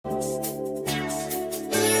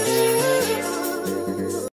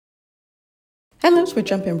Hello, we're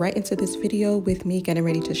jumping right into this video with me getting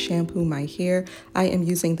ready to shampoo my hair. I am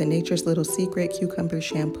using the Nature's Little Secret Cucumber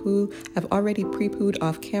Shampoo. I've already pre-pooed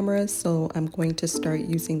off camera, so I'm going to start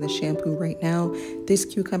using the shampoo right now. This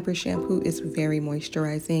cucumber shampoo is very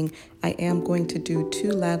moisturizing. I am going to do 2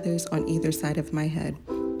 lathers on either side of my head.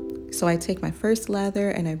 So I take my first lather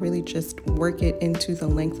and I really just work it into the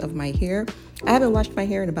length of my hair. I haven't washed my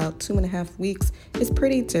hair in about 2.5 weeks. It's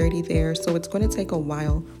pretty dirty there, so it's going to take a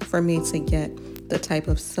while for me to get the type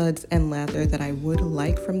of suds and lather that I would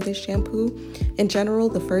like from this shampoo. In general,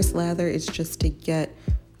 the first lather is just to get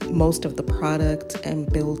most of the product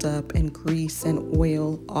and buildup and grease and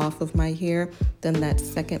oil off of my hair. Then that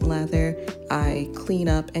second lather, I clean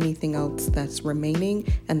up anything else that's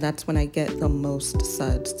remaining, and that's when I get the most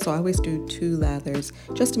suds. So I always do 2 lathers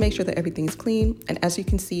just to make sure that everything's clean. And as you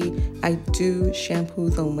can see, I do shampoo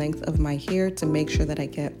the length of my hair to make sure that I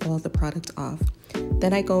get all the product off.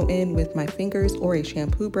 Then I go in with my fingers or a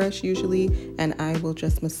shampoo brush usually, and I will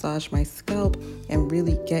just massage my scalp and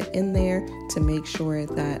really get in there to make sure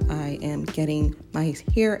that I am getting my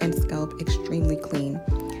hair and scalp extremely clean.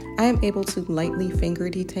 I am able to lightly finger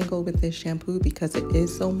detangle with this shampoo because it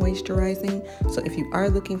is so moisturizing. So if you are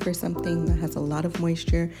looking for something that has a lot of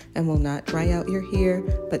moisture and will not dry out your hair,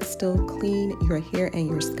 but still clean your hair and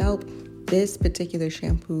your scalp, this particular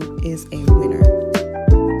shampoo is a winner.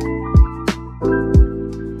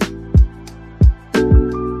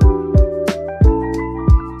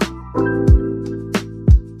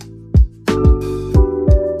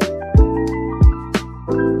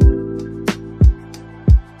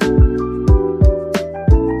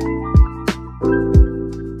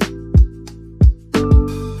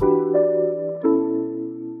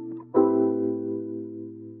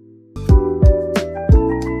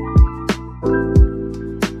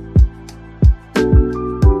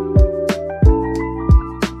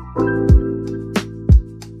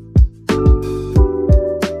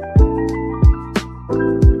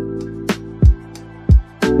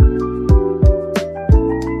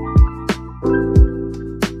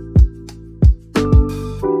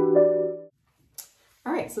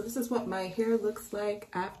 So this is what my hair looks like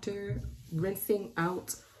after rinsing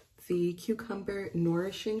out the Cucumber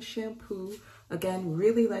Nourishing Shampoo. Again,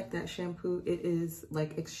 really like that shampoo. It is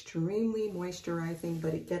like extremely moisturizing,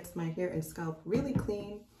 but it gets my hair and scalp really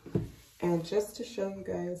clean. And just to show you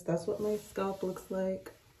guys, that's what my scalp looks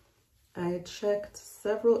like. I checked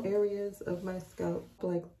several areas of my scalp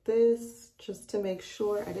like this, just to make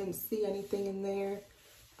sure I didn't see anything in there.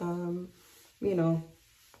 You know,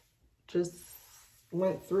 just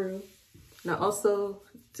went through. And I also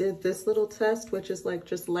did this little test, which is like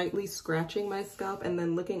just lightly scratching my scalp and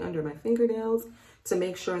then looking under my fingernails to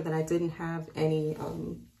make sure that I didn't have any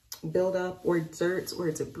buildup or dirt or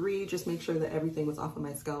debris. Just make sure that everything was off of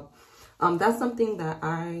my scalp. That's something that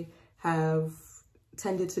I have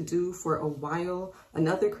tended to do for a while.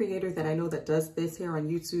 Another creator that I know that does this here on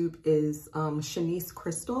YouTube is Shanice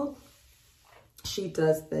Crystal. She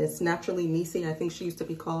does this Naturally Niecy, I think she used to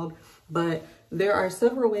be called, but there are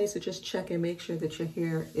several ways to just check and make sure that your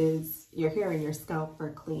hair and your scalp are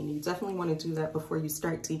clean. You definitely want to do that before you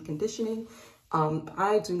start deep conditioning.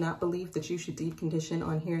 I do not believe that you should deep condition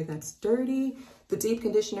on hair that's dirty. The deep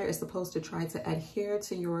conditioner is supposed to try to adhere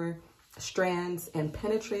to your strands and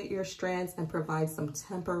penetrate your strands and provide some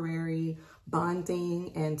temporary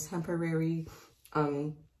bonding and temporary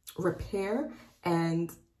repair.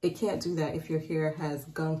 And it can't do that if your hair has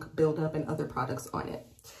gunk buildup and other products on it.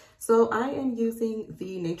 So I am using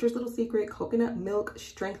the Nature's Little Secret Coconut Milk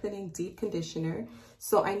Strengthening Deep Conditioner.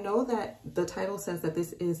 So I know that the title says that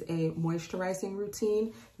this is a moisturizing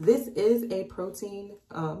routine. This is a protein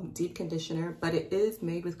deep conditioner, but it is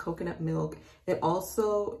made with coconut milk. It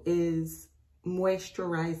also is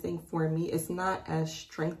moisturizing for me. It's not as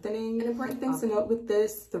strengthening. An important thing to note with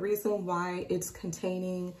this, the reason why it's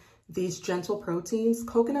containing these gentle proteins,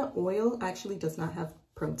 coconut oil actually does not have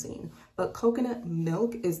protein, but coconut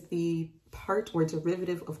milk is the part or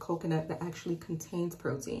derivative of coconut that actually contains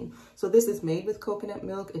protein. So this is made with coconut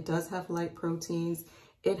milk. It does have light proteins.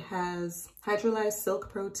 It has hydrolyzed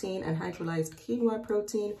silk protein and hydrolyzed quinoa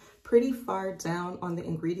protein pretty far down on the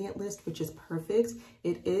ingredient list, which is perfect.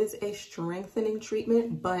 It is a strengthening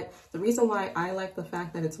treatment, but the reason why I like the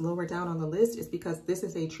fact that it's lower down on the list is because this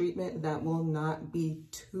is a treatment that will not be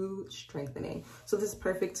too strengthening. So this is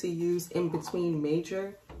perfect to use in between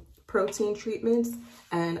major protein treatments.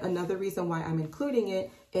 And another reason why I'm including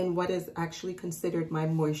it in what is actually considered my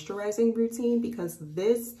moisturizing routine, because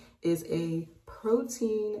this is a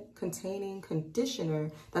protein containing conditioner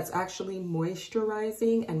that's actually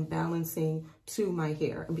moisturizing and balancing to my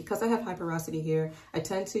hair. And because I have high porosity hair, I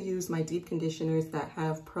tend to use my deep conditioners that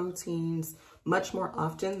have proteins much more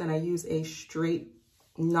often than I use a straight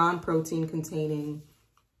non-protein containing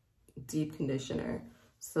deep conditioner.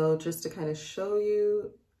 So just to kind of show you,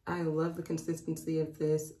 I love the consistency of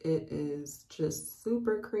this. It is just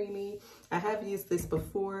super creamy. I have used this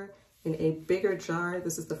before in a bigger jar.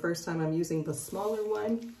 This is the first time I'm using the smaller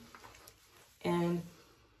one. And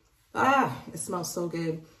it smells so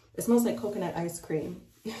good. It smells like coconut ice cream.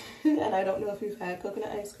 And I don't know if you've had coconut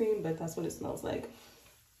ice cream, but that's what it smells like.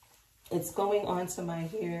 It's going onto my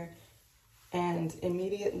hair and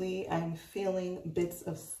immediately I'm feeling bits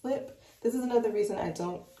of slip. This is another reason I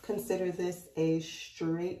don't consider this a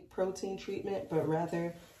straight protein treatment, but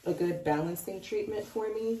rather a good balancing treatment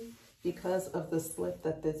for me because of the slip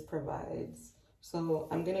that this provides. So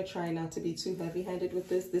I'm gonna try not to be too heavy-handed with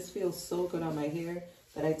this. This feels so good on my hair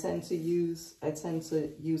that I tend to use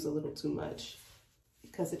a little too much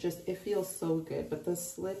because it feels so good, but the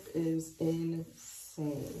slip is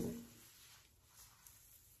insane.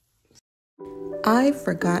 I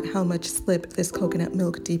forgot how much slip this coconut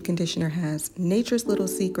milk deep conditioner has. Nature's Little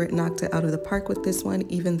Secret knocked it out of the park with this one,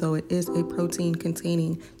 even though it is a protein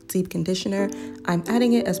containing deep conditioner. I'm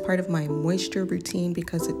adding it as part of my moisture routine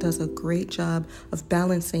because it does a great job of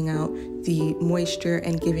balancing out the moisture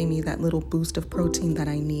and giving me that little boost of protein that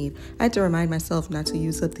I need. I had to remind myself not to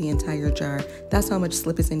use up the entire jar. That's how much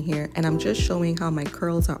slip is in here, and I'm just showing how my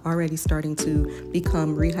curls are already starting to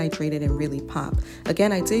become rehydrated and really pop.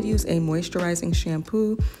 Again, I did use a moisturizing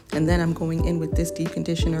shampoo, and then I'm going in with this deep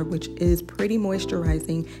conditioner, which is pretty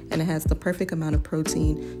moisturizing, and it has the perfect amount of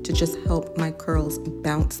protein to just help my curls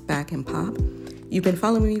bounce back and pop. You've been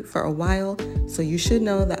following me for a while, so you should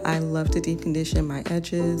know that I love to deep condition my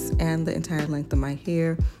edges and the entire length of my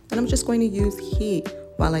hair, and I'm just going to use heat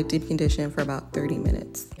while I deep condition for about 30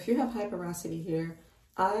 minutes. If you have high porosity hair,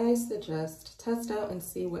 I suggest test out and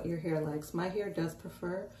see what your hair likes. My hair does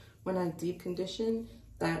prefer when I deep condition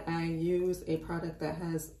that I use a product that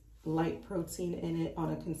has light protein in it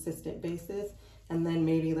on a consistent basis, and then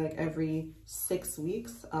maybe like every 6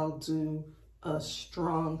 weeks I'll do a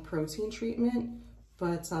strong protein treatment.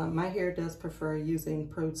 But my hair does prefer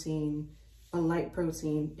using a light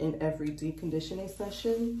protein in every deep conditioning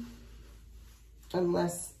session,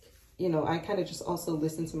 unless, I kind of just also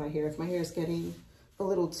listen to my hair. If my hair is getting a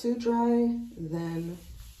little too dry, then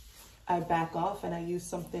I back off and I use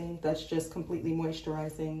something that's just completely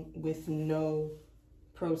moisturizing with no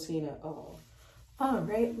protein at all. All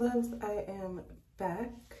right, loves, I am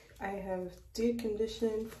back. I have deep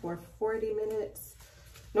conditioned for 40 minutes.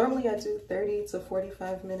 Normally I do 30 to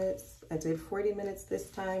 45 minutes. I did 40 minutes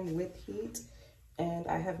this time with heat, and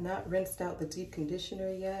I have not rinsed out the deep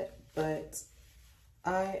conditioner yet, but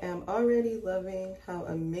I am already loving how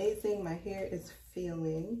amazing my hair is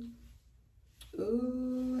feeling.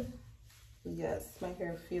 Ooh, yes, my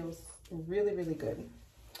hair feels really, really good.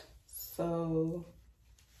 So,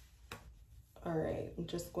 all right, I'm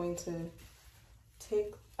just going to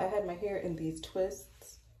I had my hair in these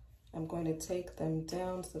twists. I'm going to take them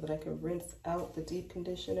down so that I can rinse out the deep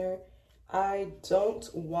conditioner. I don't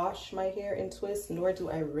wash my hair in twists, nor do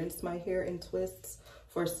I rinse my hair in twists.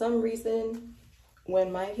 For some reason,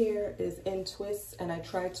 when my hair is in twists and I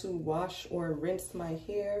try to wash or rinse my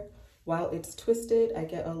hair while it's twisted, I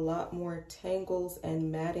get a lot more tangles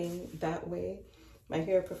and matting that way. My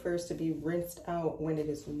hair prefers to be rinsed out when it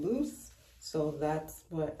is loose. So that's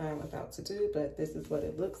what I'm about to do, but this is what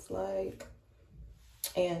it looks like.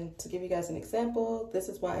 And to give you guys an example, this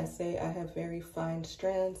is why I say I have very fine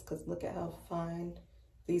strands, because look at how fine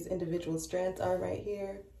these individual strands are right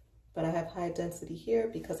here. But I have high density here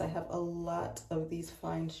because I have a lot of these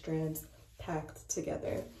fine strands packed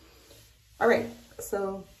together. All right,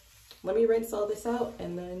 so let me rinse all this out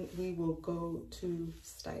and then we will go to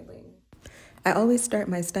styling. I always start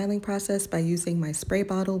my styling process by using my spray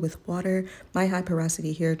bottle with water. My high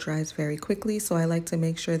porosity hair dries very quickly, so I like to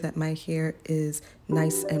make sure that my hair is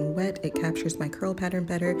nice and wet. It captures my curl pattern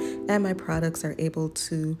better, and my products are able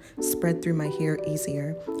to spread through my hair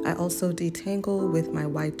easier. I also detangle with my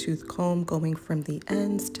wide tooth comb going from the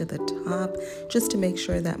ends to the top, just to make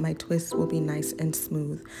sure that my twists will be nice and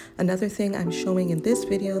smooth. Another thing I'm showing in this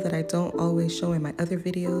video that I don't always show in my other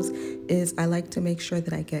videos is I like to make sure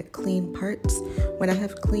that I get clean parts. When I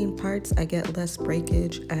have clean parts, I get less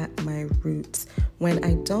breakage at my roots. When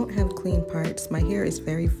I don't have clean parts, my hair is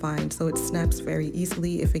very fine, so it snaps very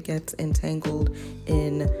easily if it gets entangled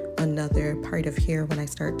in another part of hair when I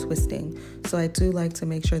start twisting. So I do like to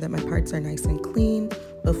make sure that my parts are nice and clean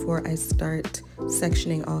before I start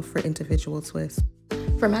sectioning off for individual twists.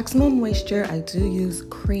 For maximum moisture, I do use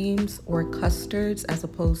creams or custards as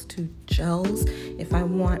opposed to gels if I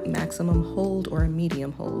want maximum hold or a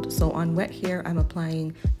medium hold. So on wet hair, I'm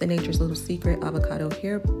applying the Nature's Little Secret Avocado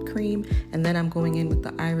Hair Cream, and then I'm going in with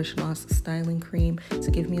the Irish Moss Styling Cream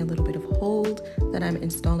to give me a little bit of hold. Then I'm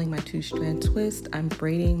installing my 2-strand twist. I'm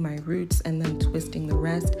braiding my roots and then twisting the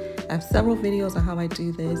rest. I have several videos on how I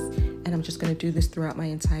do this, and I'm just going to do this throughout my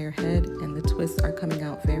entire head, and the twists are coming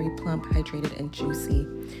out very plump, hydrated, and juicy.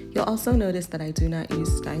 You'll also notice that I do not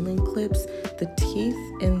use styling clips. The teeth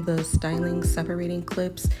in the styling separating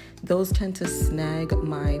clips, those tend to snag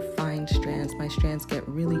my fine strands. My strands get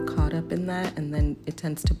really caught up in that, and then it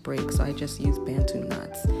tends to break, so I just use Bantu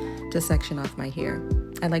knots to section off my hair.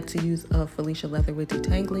 I like to use a Felicia Leatherwood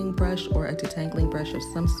detangling brush or a detangling brush of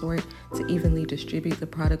some sort to evenly distribute the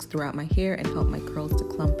products throughout my hair and help my curls to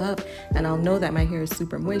clump up, and I'll know that my hair is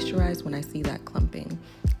super moisturized when I see that clumping.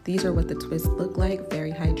 These are what the twists look like,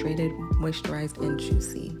 very hydrated, moisturized, and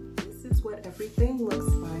juicy. This is what everything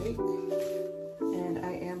looks like, and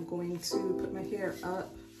I am going to put my hair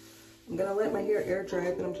up. I'm gonna let my hair air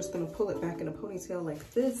dry, then I'm just gonna pull it back in a ponytail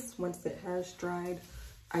like this once it has dried.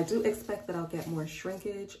 I do expect that I'll get more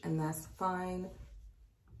shrinkage, and that's fine.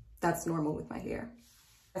 That's normal with my hair.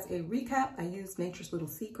 As a recap, I used Nature's Little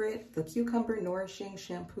Secret, the Cucumber Nourishing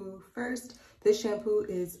Shampoo first. This shampoo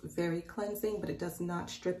is very cleansing, but it does not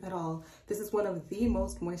strip at all. This is one of the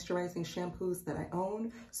most moisturizing shampoos that I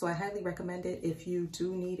own, so I highly recommend it if you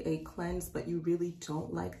do need a cleanse, but you really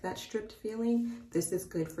don't like that stripped feeling. This is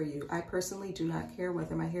good for you. I personally do not care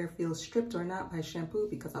whether my hair feels stripped or not by shampoo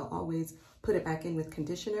because I'll always put it back in with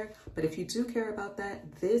conditioner. But if you do care about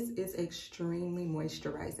that, this is extremely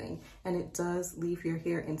moisturizing, and it does leave your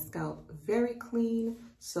hair and scalp very clean.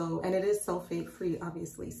 So, and it is sulfate free,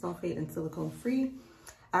 obviously, sulfate and silicone free.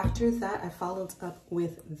 After that, I followed up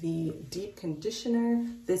with the deep conditioner.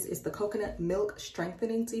 This is the Coconut Milk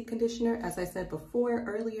Strengthening Deep Conditioner. As I said before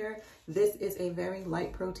earlier, this is a very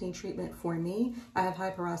light protein treatment for me. I have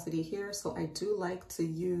high porosity hair, so I do like to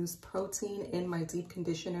use protein in my deep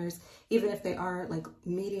conditioners, even if they are like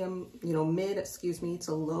medium, mid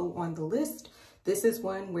to low on the list. This is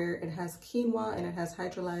one where it has quinoa and it has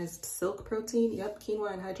hydrolyzed silk protein. Yep,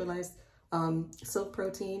 quinoa and hydrolyzed silk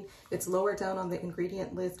protein. It's lower down on the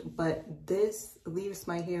ingredient list, but this leaves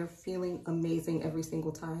my hair feeling amazing every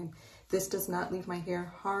single time. This does not leave my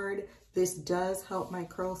hair hard. This does help my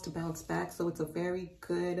curls to bounce back, so it's a very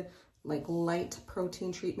good light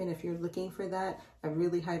protein treatment if you're looking for that. I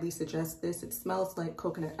really highly suggest this. It smells like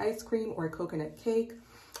coconut ice cream or coconut cake.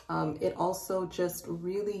 It also just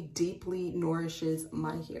really deeply nourishes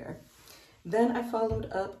my hair. Then I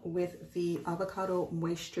followed up with the Avocado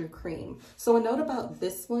Moisture Cream. So a note about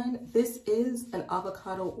this one, this is an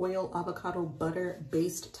avocado oil, avocado butter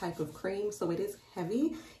based type of cream. So it is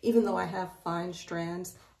heavy, even though I have fine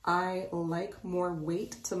strands. I like more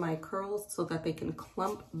weight to my curls so that they can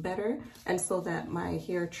clump better and so that my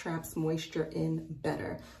hair traps moisture in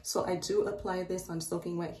better. So I do apply this on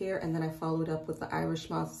soaking wet hair, and then I followed up with the Irish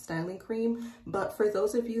Moss Styling Cream. But for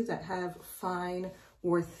those of you that have fine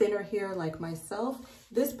or thinner hair like myself,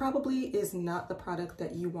 this probably is not the product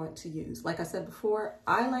that you want to use. Like I said before,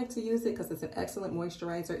 I like to use it because it's an excellent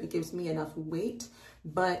moisturizer. It gives me enough weight,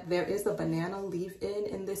 but there is a banana leave-in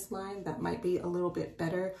in this line that might be a little bit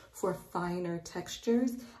better for finer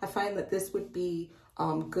textures. I find that this would be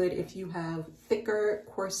good if you have thicker,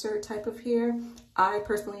 coarser type of hair. I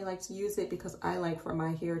personally like to use it because I like for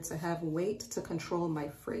my hair to have weight to control my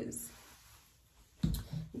frizz.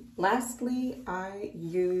 Lastly, I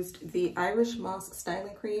used the Irish Moss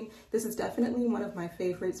Styling Cream. This is definitely one of my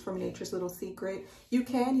favorites from Nature's Little Secret. You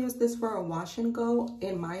can use this for a wash and go,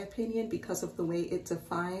 in my opinion, because of the way it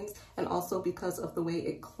defines and also because of the way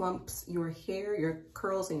it clumps your hair, your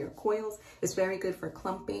curls and your coils. It's very good for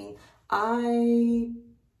clumping. I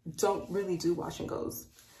don't really do wash and goes,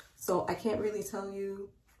 so I can't really tell you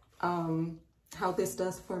how this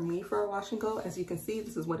does for me for a wash and go. As you can see,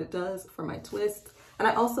 this is what it does for my twists. And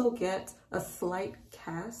I also get a slight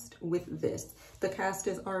cast with this. The cast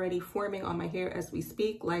is already forming on my hair as we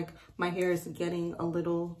speak, like my hair is getting a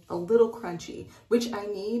little crunchy, which I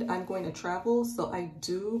need. I'm going to travel, so I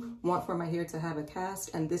do want for my hair to have a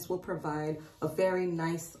cast, and this will provide a very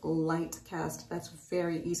nice light cast that's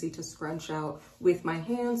very easy to scrunch out with my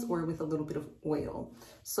hands or with a little bit of oil.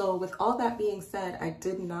 So with all that being said, I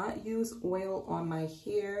did not use oil on my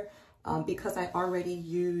hair because I already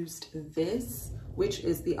used this, which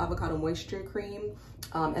is the avocado moisture cream,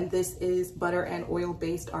 and this is butter and oil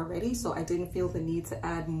based already, so I didn't feel the need to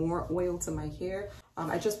add more oil to my hair.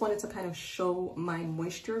 I just wanted to kind of show my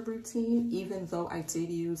moisture routine. Even though I did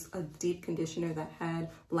use a deep conditioner that had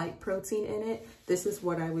light protein in it, this is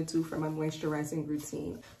what I would do for my moisturizing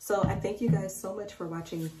routine. So I thank you guys so much for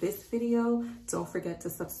watching this video. Don't forget to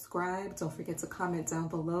subscribe, don't forget to comment down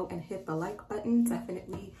below, and hit the like button.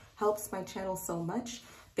 Definitely helps my channel so much.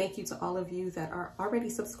 Thank you to all of you that are already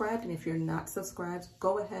subscribed, and if you're not subscribed,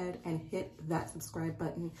 go ahead and hit that subscribe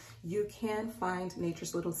button. You can find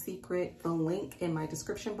Nature's Little Secret, the link in my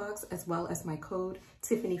description box, as well as my code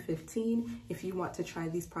Tiffany15 if you want to try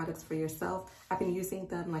these products for yourself. I've been using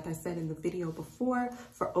them, like I said in the video before,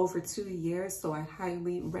 for over 2 years, so I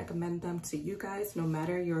highly recommend them to you guys, no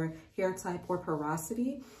matter your hair type or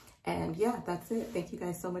porosity. And yeah, that's it. Thank you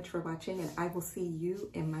guys so much for watching, and I will see you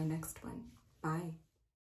in my next one. Bye.